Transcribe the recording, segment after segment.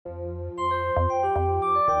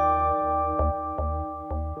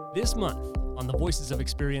This month on the Voices of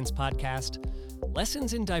Experience podcast,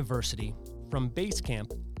 lessons in diversity from base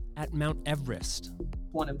camp at Mount Everest.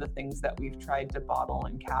 One of the things that we've tried to bottle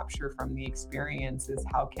and capture from the experience is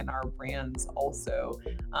how can our brands also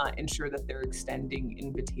ensure that they're extending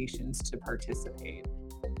invitations to participate.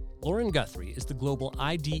 Lauren Guthrie is the global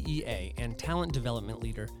IDEA and talent development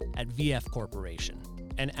leader at VF Corporation,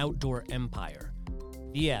 an outdoor empire.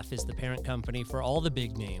 VF is the parent company for all the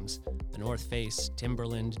big names, the North Face,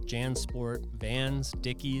 Timberland, JanSport, Vans,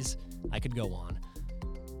 Dickies, I could go on.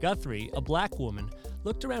 Guthrie, a black woman,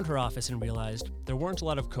 looked around her office and realized there weren't a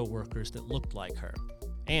lot of coworkers that looked like her.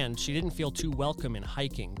 And she didn't feel too welcome in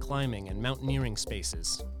hiking, climbing, and mountaineering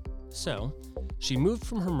spaces. So, she moved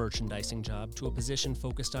from her merchandising job to a position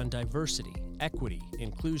focused on diversity, equity,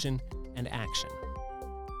 inclusion, and action.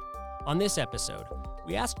 On this episode,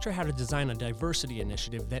 we asked her how to design a diversity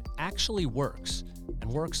initiative that actually works, and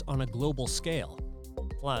works on a global scale.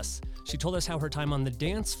 Plus, she told us how her time on the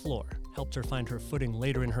dance floor helped her find her footing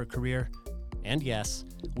later in her career. And yes,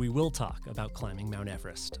 we will talk about climbing Mount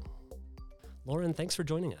Everest. Lauren, thanks for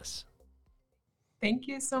joining us. Thank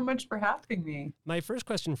you so much for having me. My first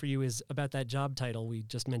question for you is about that job title we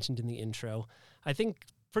just mentioned in the intro. I think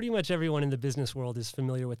pretty much everyone in the business world is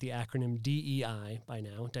familiar with the acronym DEI by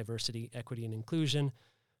now, Diversity, Equity, and Inclusion.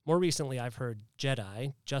 More recently, I've heard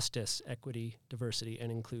JEDI, Justice, Equity, Diversity,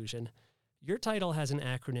 and Inclusion. Your title has an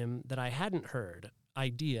acronym that I hadn't heard,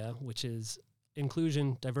 IDEA, which is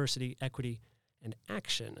Inclusion, Diversity, Equity, and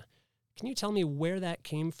Action. Can you tell me where that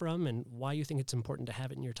came from and why you think it's important to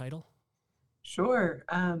have it in your title? Sure.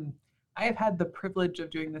 I have had the privilege of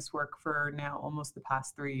doing this work for now almost the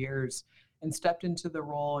past 3 years and stepped into the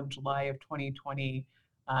role in July of 2020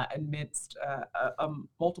 amidst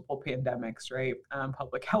multiple pandemics, right?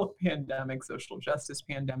 Public health pandemic, social justice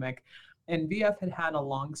pandemic. And VF had a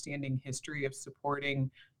longstanding history of supporting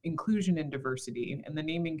inclusion and diversity, and the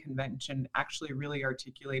naming convention actually really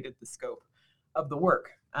articulated the scope of the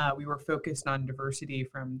work. We were focused on diversity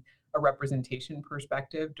from a representation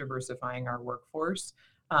perspective, diversifying our workforce,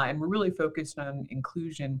 and we're really focused on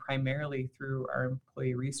inclusion primarily through our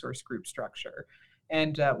employee resource group structure.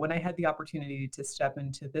 And when I had the opportunity to step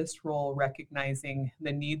into this role, recognizing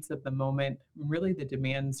the needs of the moment, really the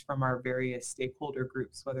demands from our various stakeholder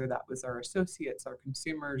groups, whether that was our associates, our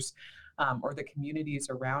consumers, or the communities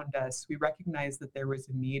around us, we recognized that there was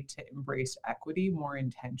a need to embrace equity more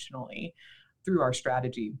intentionally through our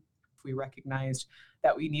strategy. We recognized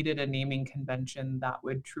that we needed a naming convention that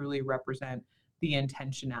would truly represent the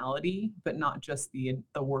intentionality, but not just the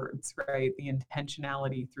words, right? The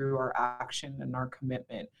intentionality through our action and our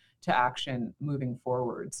commitment to action moving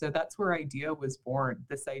forward. So that's where IDEA was born,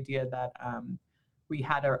 this idea that we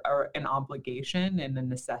had an obligation and a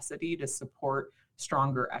necessity to support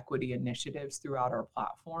stronger equity initiatives throughout our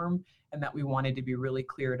platform, and that we wanted to be really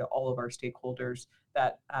clear to all of our stakeholders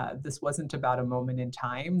that this wasn't about a moment in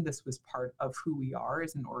time. This was part of who we are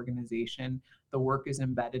as an organization. The work is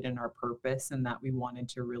embedded in our purpose, and that we wanted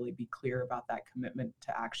to really be clear about that commitment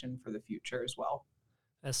to action for the future as well.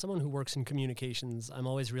 As someone who works in communications, I'm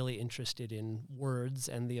always really interested in words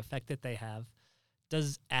and the effect that they have.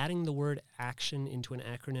 Does adding the word action into an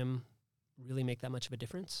acronym really make that much of a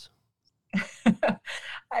difference?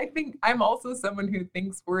 I think I'm also someone who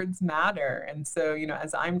thinks words matter. And so,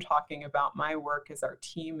 as I'm talking about my work, as our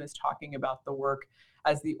team is talking about the work,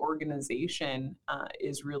 as the organization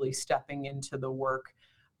is really stepping into the work,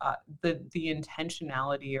 the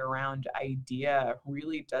intentionality around IDEA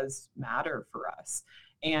really does matter for us.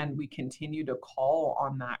 And we continue to call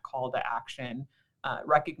on that call to action,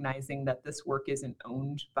 recognizing that this work isn't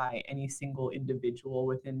owned by any single individual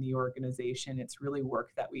within the organization. It's really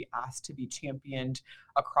work that we ask to be championed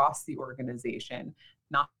across the organization,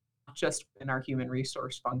 not just in our human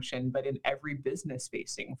resource function, but in every business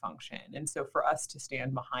facing function. And so for us to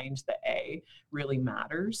stand behind the A really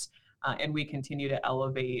matters. And we continue to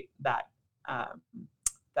elevate that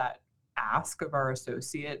ask of our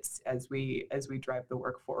associates as we drive the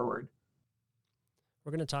work forward.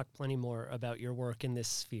 We're going to talk plenty more about your work in this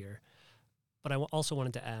sphere, but I also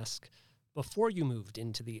wanted to ask, before you moved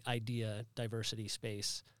into the IDEA diversity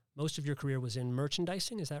space, most of your career was in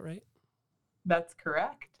merchandising, is that right? That's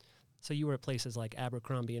correct. So you were at places like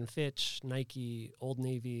Abercrombie and Fitch, Nike, Old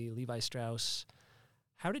Navy, Levi Strauss.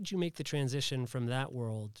 How did you make the transition from that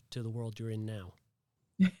world to the world you're in now?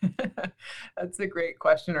 That's a great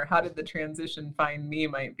question, or how did the transition find me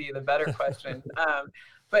might be the better question.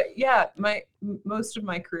 But yeah, most of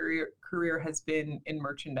my career has been in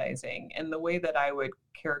merchandising, and the way that I would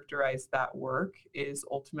characterize that work is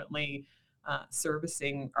ultimately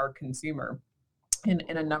servicing our consumer.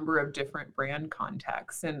 in a number of different brand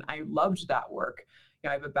contexts. And I loved that work.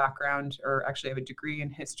 I have a background, or actually I have a degree in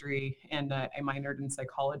history, and I minored in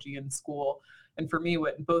psychology in school. And for me,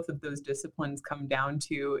 what both of those disciplines come down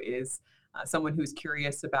to is someone who's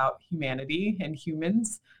curious about humanity and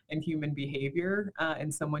humans and human behavior,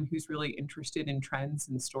 and someone who's really interested in trends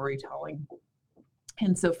and storytelling.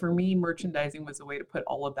 And so for me, merchandising was a way to put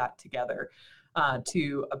all of that together,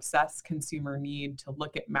 to obsess consumer need, to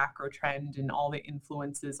look at macro trend and all the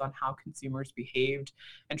influences on how consumers behaved,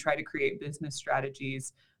 and try to create business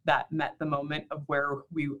strategies that met the moment of where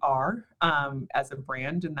we are as a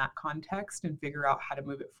brand in that context, and figure out how to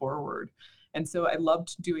move it forward. And so I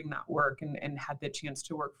loved doing that work, and had the chance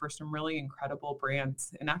to work for some really incredible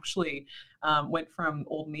brands, and actually went from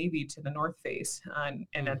Old Navy to the North Face,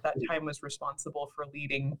 and at that time was responsible for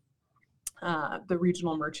leading the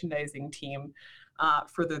regional merchandising team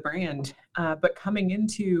for the brand. But coming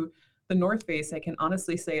into the North Face, I can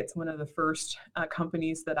honestly say it's one of the first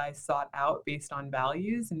companies that I sought out based on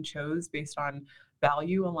values and chose based on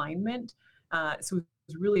value alignment. So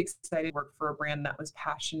I was really excited to work for a brand that was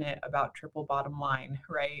passionate about triple bottom line,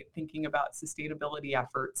 right? Thinking about sustainability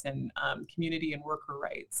efforts and community and worker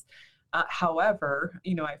rights. However,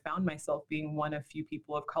 I found myself being one of few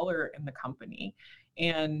people of color in the company,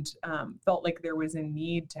 and felt like there was a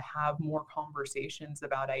need to have more conversations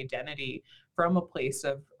about identity from a place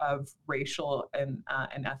of racial and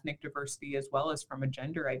ethnic diversity, as well as from a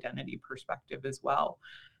gender identity perspective as well.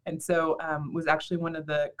 And so was actually one of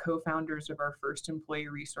the co-founders of our first employee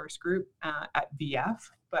resource group at VF,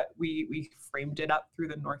 but we framed it up through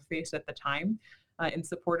the North Face at the time, in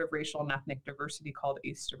support of racial and ethnic diversity, called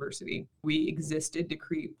ACE Diversity. We existed to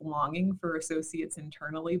create belonging for associates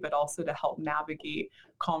internally, but also to help navigate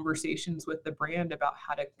conversations with the brand about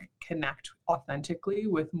how to connect authentically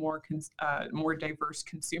with more diverse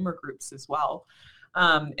consumer groups as well.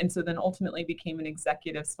 And so then ultimately became an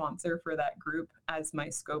executive sponsor for that group as my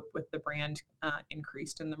scope with the brand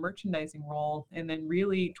increased in the merchandising role. And then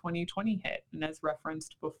really 2020 hit. And as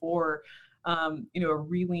referenced before, a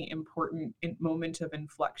really important moment of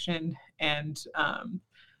inflection and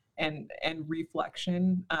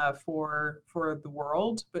reflection for the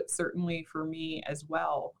world, but certainly for me as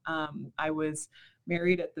well. I was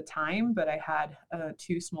married at the time, but I had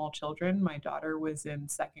two small children. My daughter was in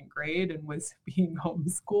second grade and was being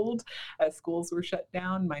homeschooled as schools were shut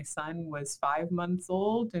down. My son was 5 months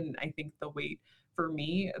old, and I think the weight for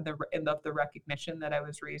me, the recognition that I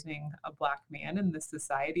was raising a Black man in this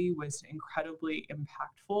society was incredibly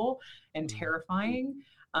impactful and terrifying.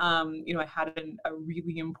 I had a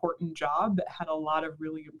really important job that had a lot of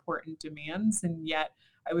really important demands, and yet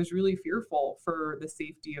I was really fearful for the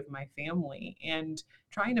safety of my family. And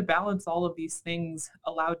trying to balance all of these things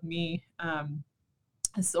allowed me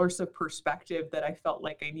a source of perspective that I felt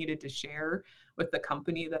like I needed to share with the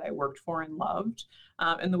company that I worked for and loved.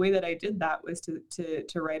 And the way that I did that was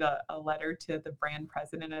to write a letter to the brand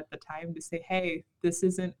president at the time to say, hey, this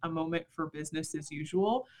isn't a moment for business as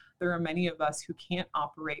usual. There are many of us who can't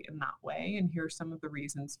operate in that way. And here are some of the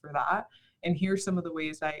reasons for that. And here's some of the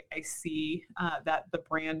ways I see that the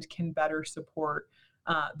brand can better support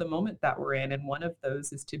the moment that we're in. And one of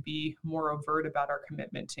those is to be more overt about our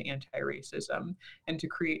commitment to anti-racism, and to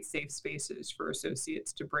create safe spaces for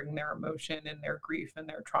associates to bring their emotion and their grief and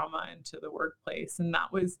their trauma into the workplace. And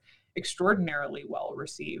that was extraordinarily well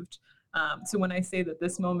received. So when I say that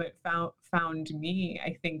this moment found me,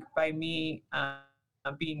 I think by me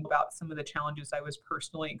being about some of the challenges I was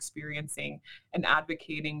personally experiencing and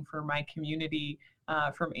advocating for my community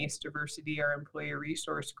from ACE Diversity, our employee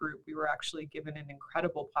resource group, we were actually given an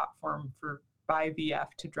incredible platform by VF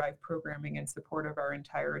to drive programming in support of our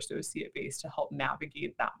entire associate base to help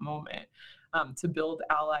navigate that moment, to build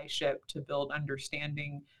allyship, to build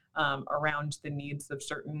understanding around the needs of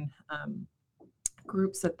certain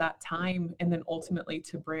groups at that time, and then ultimately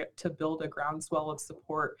to build a groundswell of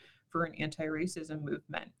support for an anti-racism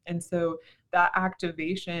movement. And so that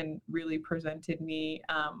activation really presented me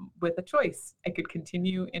with a choice. I could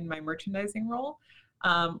continue in my merchandising role,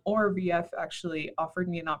 or VF actually offered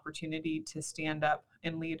me an opportunity to stand up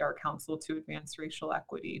and lead our Council to Advance Racial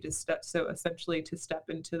Equity, so essentially to step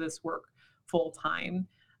into this work full time.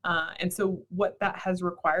 And so what that has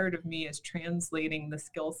required of me is translating the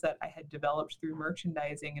skill set I had developed through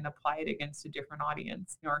merchandising and apply it against a different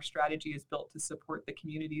audience. Our strategy is built to support the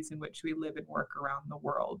communities in which we live and work around the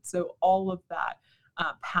world. So all of that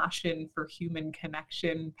passion for human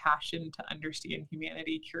connection, passion to understand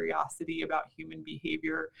humanity, curiosity about human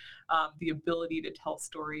behavior, the ability to tell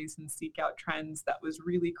stories and seek out trends. That was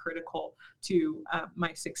really critical to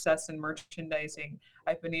my success in merchandising.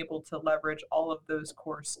 I've been able to leverage all of those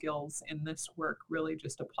core skills in this work, really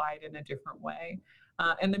just applied in a different way.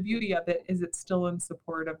 And the beauty of it is it's still in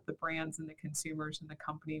support of the brands and the consumers and the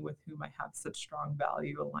company with whom I have such strong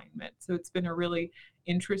value alignment. So it's been a really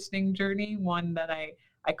interesting journey, one that I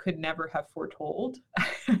could never have foretold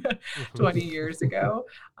Mhm. 20 years ago,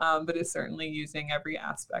 but is certainly using every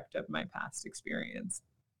aspect of my past experience.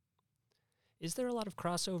 Is there a lot of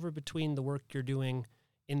crossover between the work you're doing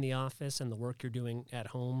in the office and the work you're doing at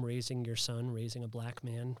home, raising your son, raising a black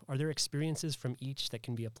man? Are there experiences from each that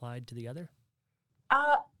can be applied to the other?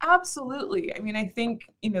 Absolutely. I mean, I think,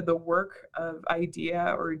 the work of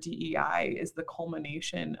IDEA or DEI is the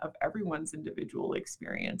culmination of everyone's individual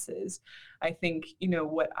experiences. I think,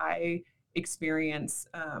 what I experience,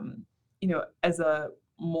 as a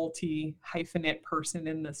multi hyphenate person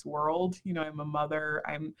in this world, I'm a mother,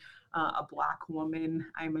 I'm a Black woman,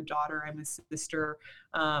 I'm a daughter, I'm a sister.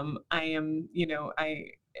 I am,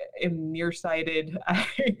 I am nearsighted.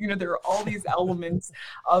 There are all these elements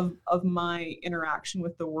of my interaction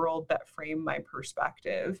with the world that frame my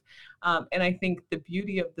perspective. And I think the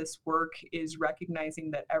beauty of this work is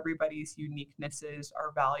recognizing that everybody's uniquenesses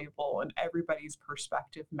are valuable and everybody's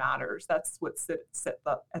perspective matters. That's what sits at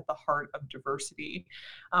the heart of diversity.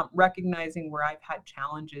 Recognizing where I've had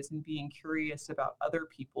challenges and being curious about other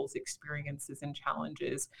people's experiences and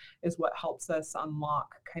challenges is what helps us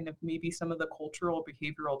unlock kind of maybe some of the cultural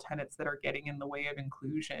behavioral tenets that are getting in the way of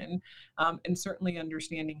inclusion, and certainly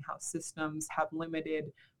understanding how systems have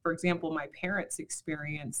limited, for example, my parents'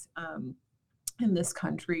 experience in this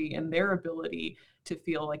country and their ability to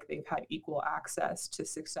feel like they've had equal access to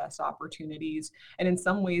success opportunities. And in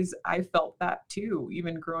some ways, I felt that too,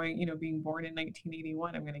 even growing, being born in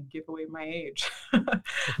 1981. I'm going to give away my age,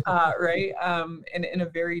 right? In a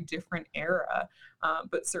very different era,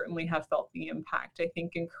 but certainly have felt the impact. I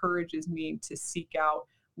think encourages me to seek out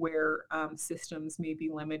where systems may be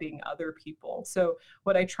limiting other people. So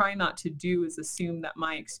what I try not to do is assume that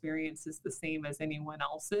my experience is the same as anyone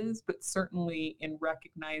else's, but certainly in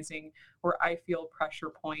recognizing where I feel pressure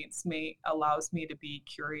points may allows me to be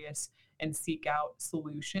curious and seek out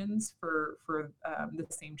solutions for the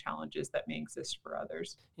same challenges that may exist for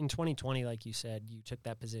others. In 2020, like you said, you took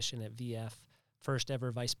that position at VF, first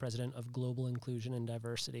ever Vice President of Global Inclusion and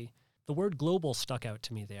Diversity. The word global stuck out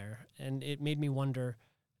to me there, and it made me wonder,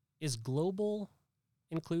 is global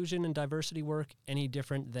inclusion and diversity work any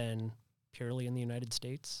different than purely in the United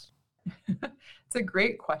States? It's a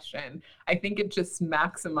great question. I think it just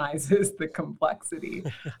maximizes the complexity.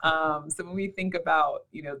 So when we think about,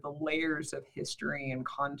 the layers of history and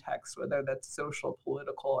context, whether that's social,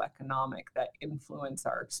 political, economic, that influence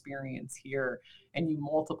our experience here, and you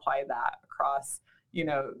multiply that across,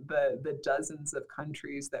 the dozens of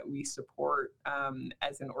countries that we support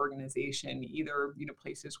as an organization, either,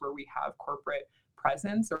 places where we have corporate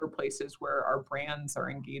presence or places where our brands are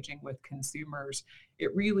engaging with consumers,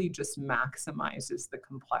 it really just maximizes the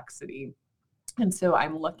complexity. And so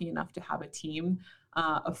I'm lucky enough to have a team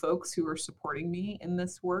of folks who are supporting me in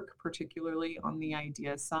this work, particularly on the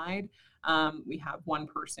idea side. We have one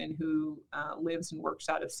person who lives and works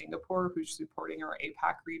out of Singapore who's supporting our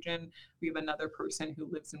APAC region. We have another person who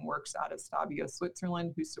lives and works out of Stabio,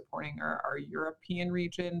 Switzerland, who's supporting our European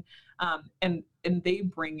region. And they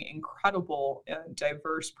bring incredible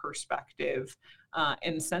diverse perspective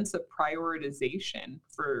and sense of prioritization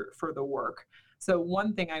for the work. So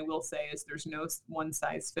one thing I will say is there's no one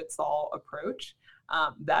size fits all approach.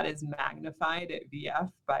 That is magnified at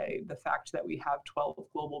VF by the fact that we have 12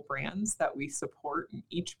 global brands that we support, and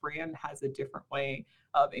each brand has a different way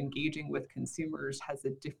of engaging with consumers, has a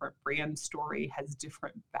different brand story, has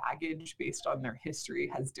different baggage based on their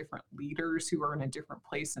history, has different leaders who are in a different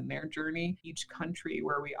place in their journey. Each country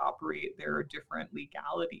where we operate, there are different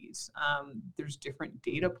legalities. There's different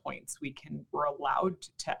data points we're allowed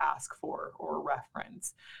to ask for or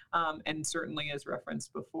reference. And certainly, as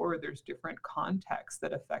referenced before, there's different context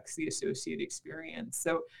that affects the associate experience.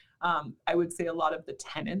 So I would say a lot of the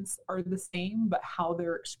tenets are the same, but how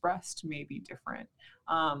they're expressed may be different.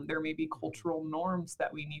 There may be cultural norms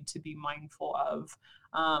that we need to be mindful of.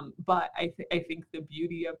 But I think the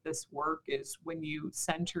beauty of this work is when you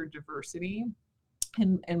center diversity,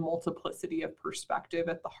 and multiplicity of perspective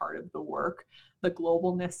at the heart of the work. The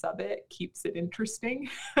globalness of it keeps it interesting.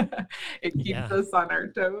 It keeps Yeah. us on our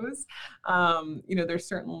toes. There's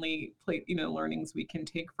certainly learnings we can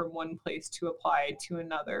take from one place to apply to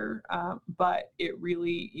another, but it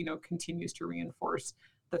really continues to reinforce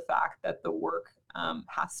the fact that the work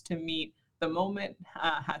has to meet the moment,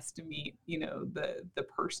 has to meet the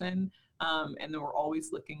person, and then we're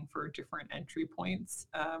always looking for different entry points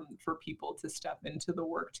for people to step into the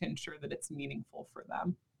work to ensure that it's meaningful for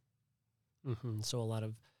them. So a lot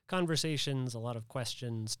of conversations, a lot of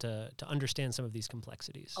questions to understand some of these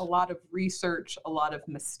complexities. A lot of research, a lot of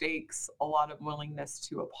mistakes, a lot of willingness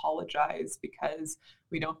to apologize because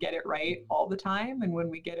we don't get it right all the time. And when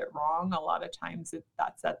we get it wrong, a lot of times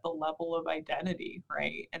that's at the level of identity,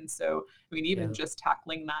 right? And so, even just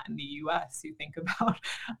tackling that in the US, you think about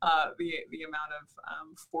the amount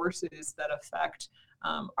of forces that affect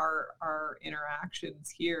our interactions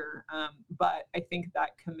here. But I think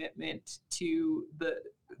that commitment to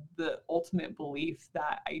the ultimate belief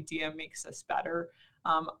that idea makes us better.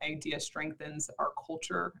 Idea strengthens our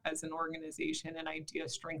culture as an organization, and idea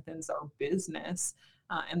strengthens our business.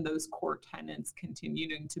 And those core tenets,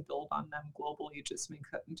 continuing to build on them globally, just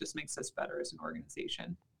makes us better as an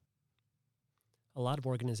organization. A lot of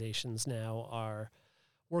organizations now are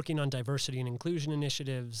working on diversity and inclusion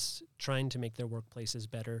initiatives, trying to make their workplaces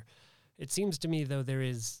better. It seems to me, though, there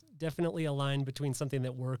is definitely a line between something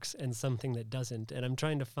that works and something that doesn't. And I'm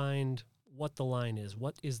trying to find what the line is.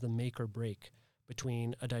 What is the make or break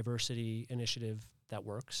between a diversity initiative that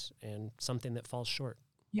works and something that falls short?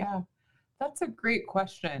 Yeah, that's a great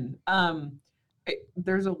question.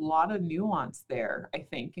 There's a lot of nuance there, I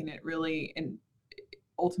think, and it really and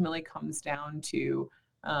ultimately comes down to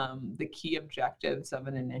the key objectives of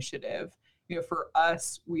an initiative. For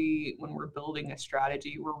us, when we're building a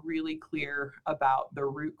strategy, we're really clear about the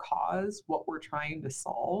root cause, what we're trying to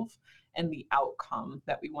solve, and the outcome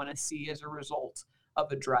that we want to see as a result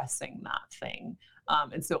of addressing that thing.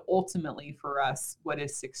 And so ultimately for us, what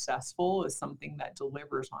is successful is something that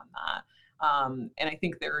delivers on that. And I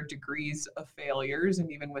think there are degrees of failures,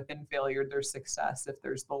 and even within failure, there's success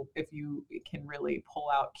if you can really pull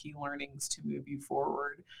out key learnings to move you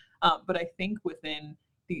forward. But I think within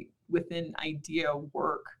idea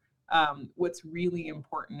work, what's really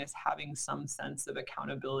important is having some sense of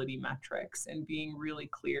accountability metrics and being really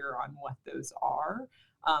clear on what those are,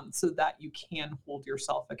 so that you can hold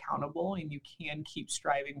yourself accountable and you can keep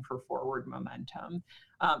striving for forward momentum.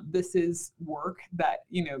 This is work that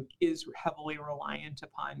is heavily reliant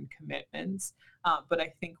upon commitments, but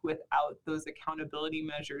I think without those accountability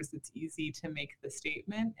measures, it's easy to make the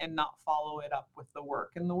statement and not follow it up with the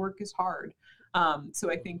work, and the work is hard.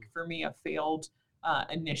 So I think for me, a failed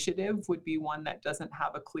initiative would be one that doesn't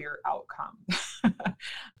have a clear outcome.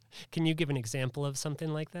 Can you give an example of something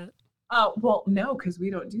like that? Well, no, because we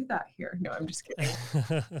don't do that here. No, I'm just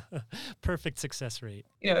kidding. Perfect success rate.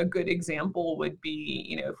 A good example would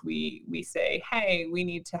be, if we say, hey, we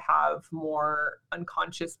need to have more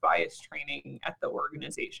unconscious bias training at the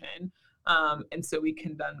organization. And so we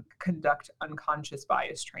can then conduct unconscious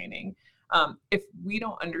bias training. If we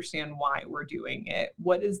don't understand why we're doing it,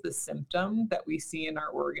 what is the symptom that we see in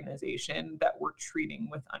our organization that we're treating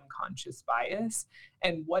with unconscious bias?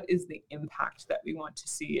 And what is the impact that we want to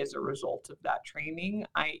see as a result of that training?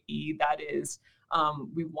 I.e., that is,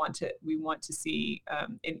 we want to see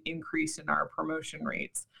an increase in our promotion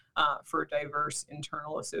rates for diverse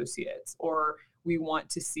internal associates, or we want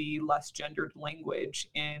to see less gendered language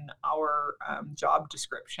in our job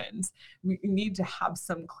descriptions. We need to have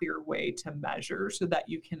some clear way to measure so that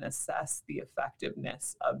you can assess the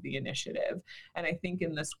effectiveness of the initiative. And I think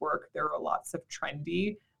in this work, there are lots of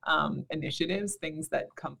trendy initiatives, things that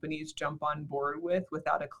companies jump on board with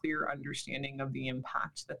without a clear understanding of the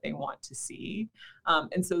impact that they want to see.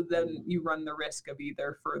 And so then you run the risk of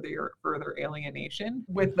either further alienation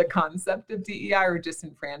with the concept of DEI, or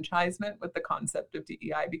disenfranchisement with the concept of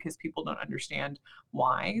DEI, because people don't understand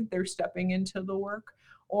why they're stepping into the work,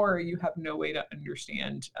 or you have no way to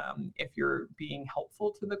understand if you're being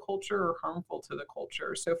helpful to the culture or harmful to the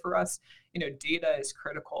culture. So for us, data is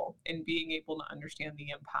critical, in being able to understand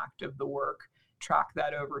the impact of the work, track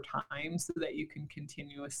that over time so that you can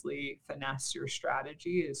continuously finesse your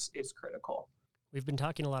strategy is critical. We've been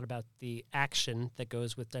talking a lot about the action that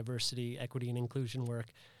goes with diversity, equity, and inclusion work.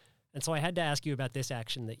 And so I had to ask you about this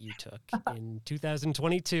action that you took. In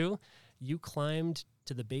 2022, you climbed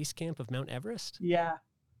to the base camp of Mount Everest. Yeah.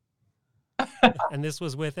 And this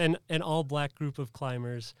was with an all-Black group of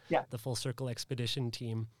climbers, Yeah. the Full Circle Expedition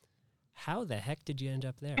team. How the heck did you end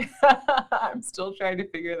up there? I'm still trying to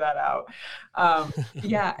figure that out.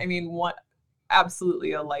 Yeah, I mean, what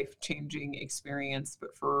absolutely a life-changing experience,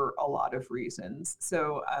 but for a lot of reasons.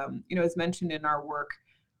 So, as mentioned in our work,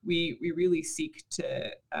 we really seek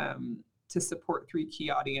to support three key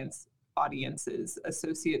audiences: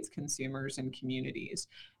 associates, consumers, and communities.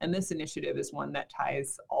 And this initiative is one that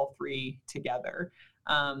ties all three together.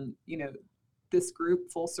 Um, you know, this group,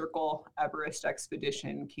 Full Circle Everest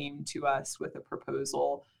Expedition, came to us with a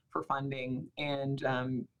proposal for funding, and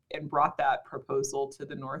brought that proposal to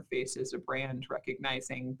the North Face as a brand,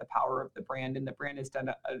 recognizing the power of the brand. And the brand has done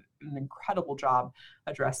an incredible job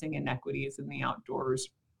addressing inequities in the outdoors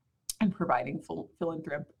and providing full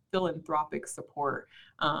philanthropic support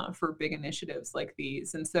for big initiatives like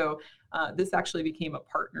these. And so this actually became a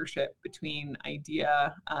partnership between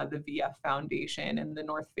IDEA, the VF Foundation, and the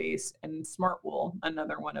North Face and Smartwool,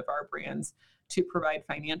 another one of our brands, to provide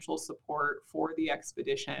financial support for the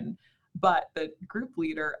expedition. But the group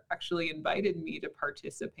leader actually invited me to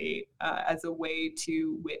participate as a way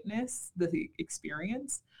to witness the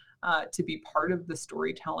experience, to be part of the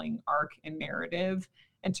storytelling arc and narrative,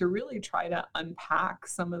 and to really try to unpack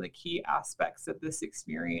some of the key aspects of this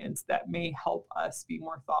experience that may help us be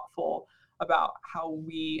more thoughtful about how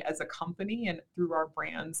we as a company and through our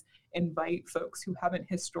brands invite folks who haven't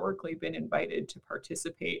historically been invited to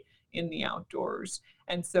participate in the outdoors.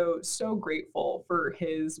 And so grateful for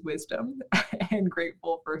his wisdom and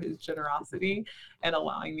grateful for his generosity and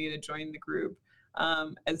allowing me to join the group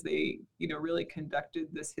as they, really conducted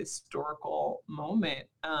this historical moment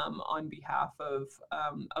on behalf of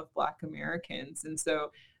Black Americans. And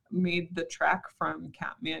so made the trek from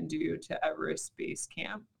Kathmandu to Everest Base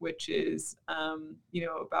Camp, which is,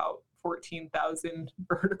 about 14,000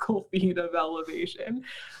 vertical feet of elevation.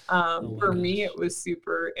 Oh my For me, gosh. it was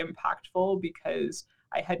super impactful because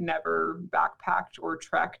I had never backpacked or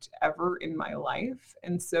trekked ever in my life.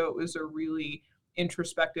 And so it was a really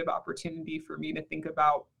introspective opportunity for me to think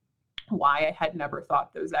about why I had never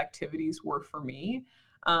thought those activities were for me,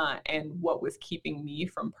 and what was keeping me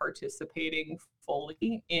from participating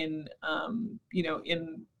fully in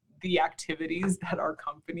the activities that our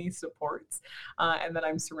company supports, and that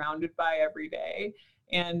I'm surrounded by every day.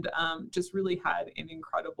 And just really had an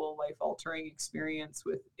incredible life-altering experience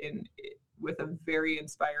with a very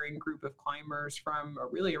inspiring group of climbers from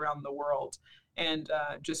really around the world, and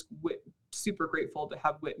super grateful to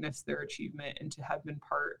have witnessed their achievement and to have been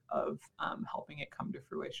part of helping it come to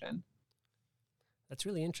fruition. That's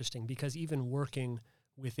really interesting because even working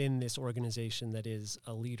within this organization that is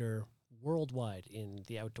a leader worldwide in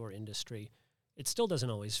the outdoor industry, it still doesn't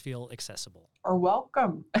always feel accessible. Are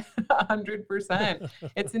welcome. 100%.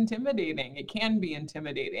 It's intimidating. It can be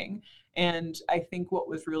intimidating. And I think what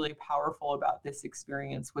was really powerful about this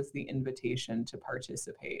experience was the invitation to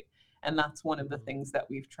participate. And that's one of the things that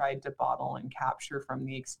we've tried to bottle and capture from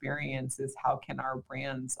the experience: is how can our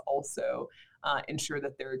brands also ensure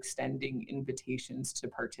that they're extending invitations to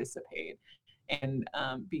participate, and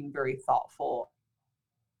being very thoughtful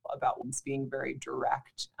about being very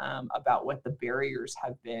direct about what the barriers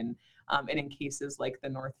have been. And in cases like the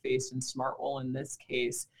North Face and Smartwool, in this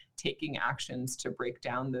case, taking actions to break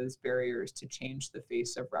down those barriers, to change the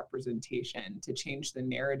face of representation, to change the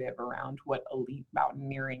narrative around what elite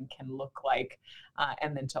mountaineering can look like,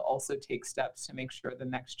 and then to also take steps to make sure the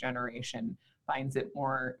next generation finds it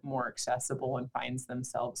more accessible and finds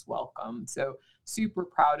themselves welcome. So super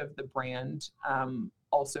proud of the brand.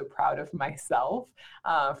 Also proud of myself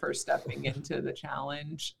for stepping into the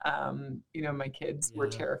challenge. My kids were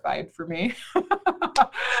Yeah. terrified for me,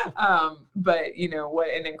 but what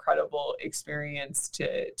an incredible experience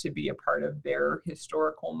to be a part of their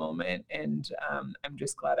historical moment, and I'm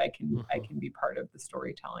just glad I Mhm. can be part of the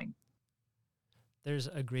storytelling. There's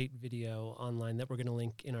a great video online that we're going to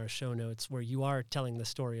link in our show notes where you are telling the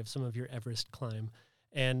story of some of your Everest climb.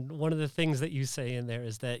 And one of the things that you say in there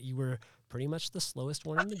is that you were pretty much the slowest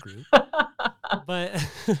one in the group, but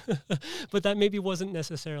but that maybe wasn't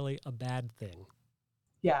necessarily a bad thing.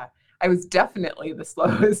 Yeah, I was definitely the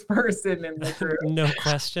slowest person in the group. No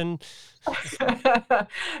question.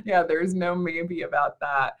 Yeah, there's no maybe about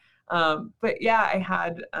that. But yeah, I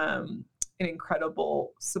had an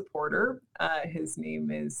incredible supporter. His name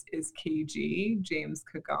is KG, James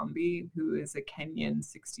Kagambi, who is a Kenyan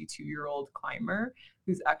 62-year-old climber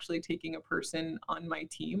who's actually taking a person on my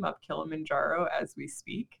team up Kilimanjaro as we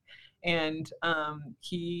speak. And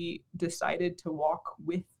he decided to walk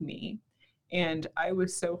with me. And I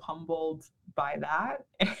was so humbled by that.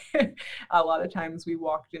 A lot of times we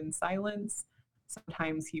walked in silence.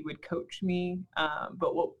 Sometimes he would coach me,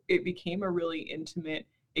 but it became a really intimate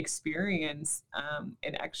experience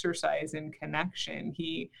and exercise and connection.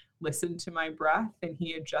 He listened to my breath and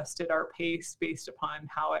he adjusted our pace based upon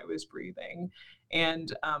how I was breathing,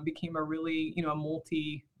 and became a really, a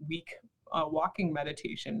multi-week walking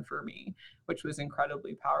meditation for me, which was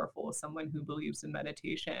incredibly powerful as someone who believes in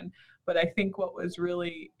meditation. But I think what was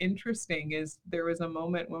really interesting is there was a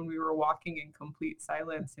moment when we were walking in complete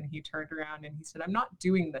silence and he turned around and he said, "I'm not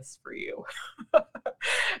doing this for you."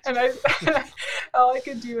 And all I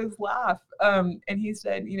could do is laugh. And he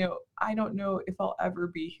said, "I don't know if I'll ever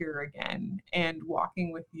be here again. And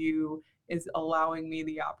walking with you is allowing me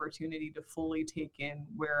the opportunity to fully take in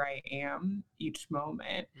where I am each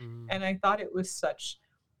moment." Mm. And I thought it was such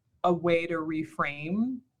a way to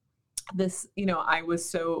reframe this. I was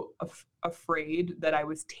so afraid that I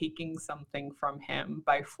was taking something from him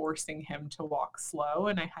by forcing him to walk slow,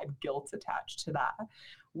 and I had guilt attached to that.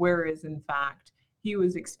 Whereas in fact, he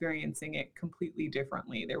was experiencing it completely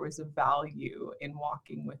differently. There was a value in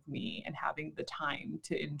walking with me and having the time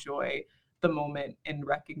to enjoy the moment and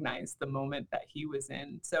recognize the moment that he was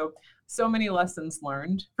in. So many lessons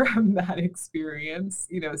learned from that experience.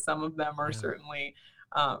 Some of them are Yeah. certainly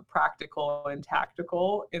practical and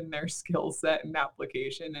tactical in their skill set and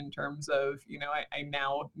application, in terms of, I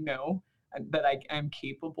now know that I'm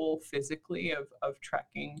capable physically of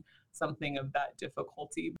trekking something of that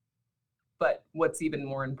difficulty. But what's even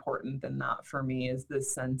more important than that for me is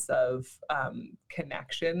this sense of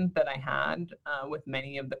connection that I had with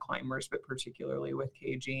many of the climbers, but particularly with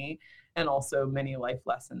KG, and also many life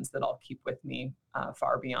lessons that I'll keep with me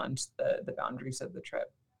far beyond the boundaries of the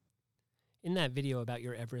trip. In that video about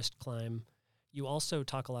your Everest climb, you also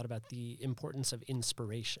talk a lot about the importance of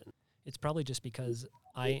inspiration. It's probably just because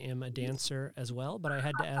I am a dancer as well, but I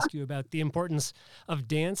had to ask you about the importance of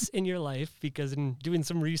dance in your life, because in doing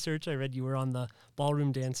some research, I read you were on the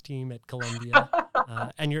ballroom dance team at Columbia,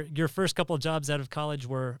 and your first couple of jobs out of college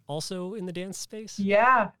were also in the dance space.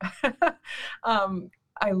 Yeah.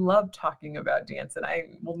 I love talking about dance, and I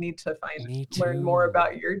will need to Me learn more too.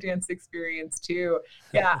 about your dance experience too.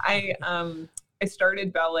 Yeah, I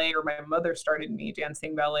started ballet, or my mother started me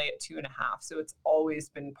dancing ballet at 2.5, so it's always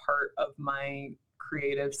been part of my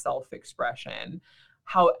creative self-expression.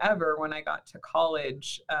 However, when I got to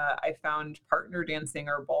college, I found partner dancing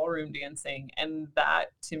or ballroom dancing, and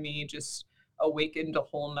that to me just awakened a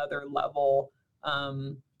whole nother level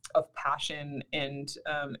um, of passion and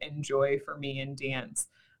joy for me in dance.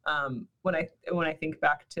 When I think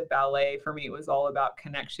back to ballet, for me it was all about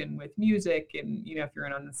connection with music, and if you're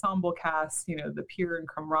in an ensemble cast, the peer and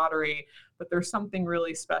camaraderie. But there's something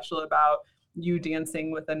really special about you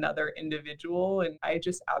dancing with another individual, and I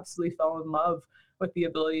just absolutely fell in love with the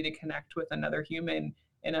ability to connect with another human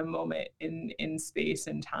in a moment in space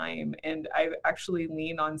and time. And I actually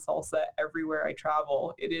lean on salsa everywhere I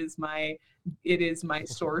travel. It is my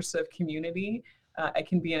source of community. I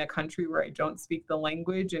can be in a country where I don't speak the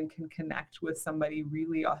language and can connect with somebody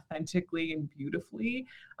really authentically and beautifully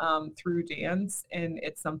through dance, and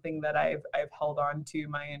it's something that I've held on to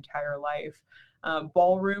my entire life.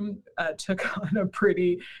 Ballroom took on a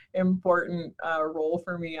pretty important role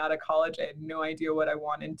for me out of college. I had no idea what I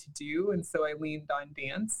wanted to do, and so I leaned on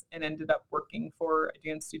dance and ended up working for a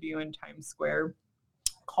dance studio in Times Square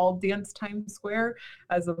called Dance Times Square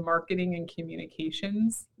as a marketing and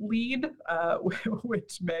communications lead,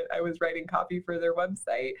 which meant I was writing copy for their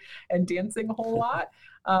website and dancing a whole lot.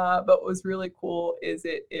 But what was really cool is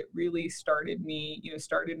it really started me,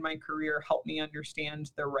 started my career, helped me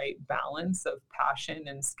understand the right balance of passion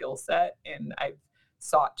and skill set. And I've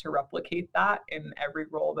sought to replicate that in every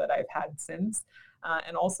role that I've had since.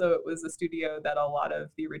 And also, it was a studio that a lot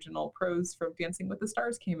of the original pros from Dancing with the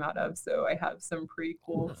Stars came out of. So I have some pretty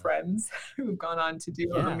cool friends who've gone on to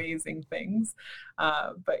do Yeah. amazing things.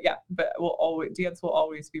 But dance will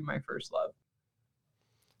always be my first love.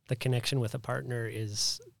 The connection with a partner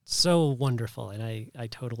is so wonderful, and I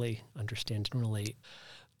totally understand and relate.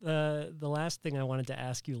 The last thing I wanted to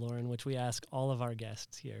ask you, Lauren, which we ask all of our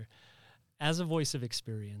guests here, as a voice of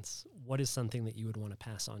experience, what is something that you would want to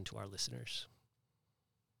pass on to our listeners?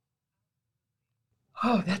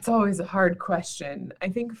 Oh, that's always a hard question. I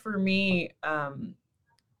think for me,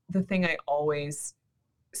 the thing I always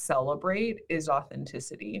celebrate is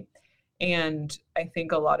authenticity. And I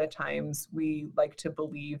think a lot of times we like to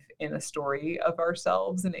believe in a story of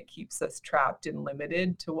ourselves, and it keeps us trapped and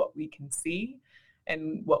limited to what we can see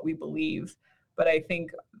and what we believe. But I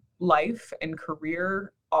think life and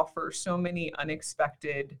career offer so many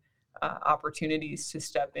unexpected opportunities to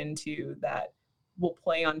step into that will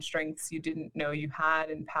play on strengths you didn't know you had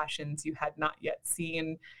and passions you had not yet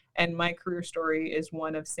seen. And my career story is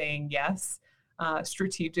one of saying yes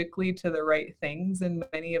strategically to the right things. And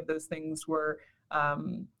many of those things were,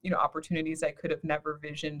 opportunities I could have never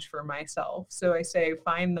visioned for myself. So I say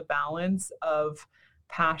find the balance of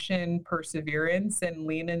passion, perseverance, and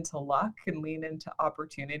lean into luck and lean into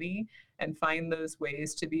opportunity, and find those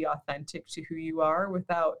ways to be authentic to who you are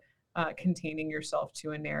without containing yourself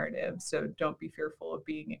to a narrative. So don't be fearful of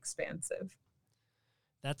being expansive.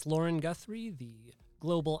 That's Lauren Guthrie, the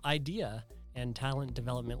Global Idea and Talent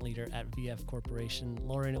Development Leader at VF Corporation.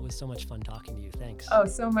 Lauren, it was so much fun talking to you. Thanks. Oh,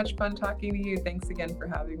 so much fun talking to you. Thanks again for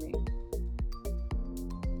having me.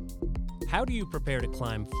 How do you prepare to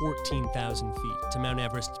climb 14,000 feet to Mount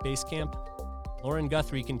Everest Base Camp? Lauren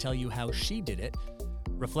Guthrie can tell you how she did it.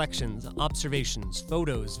 Reflections, observations,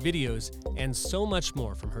 photos, videos, and so much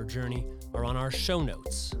more from her journey are on our show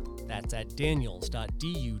notes. That's at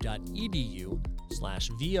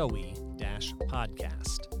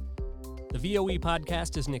daniels.du.edu/VOE-podcast. The VOE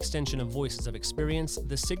podcast is an extension of Voices of Experience,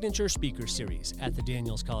 the signature speaker series at the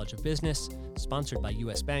Daniels College of Business, sponsored by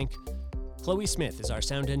U.S. Bank. Chloe Smith is our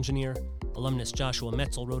sound engineer. Alumnus Joshua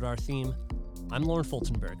Metzel wrote our theme. I'm Lauren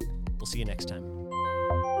Fultonberg. We'll see you next time.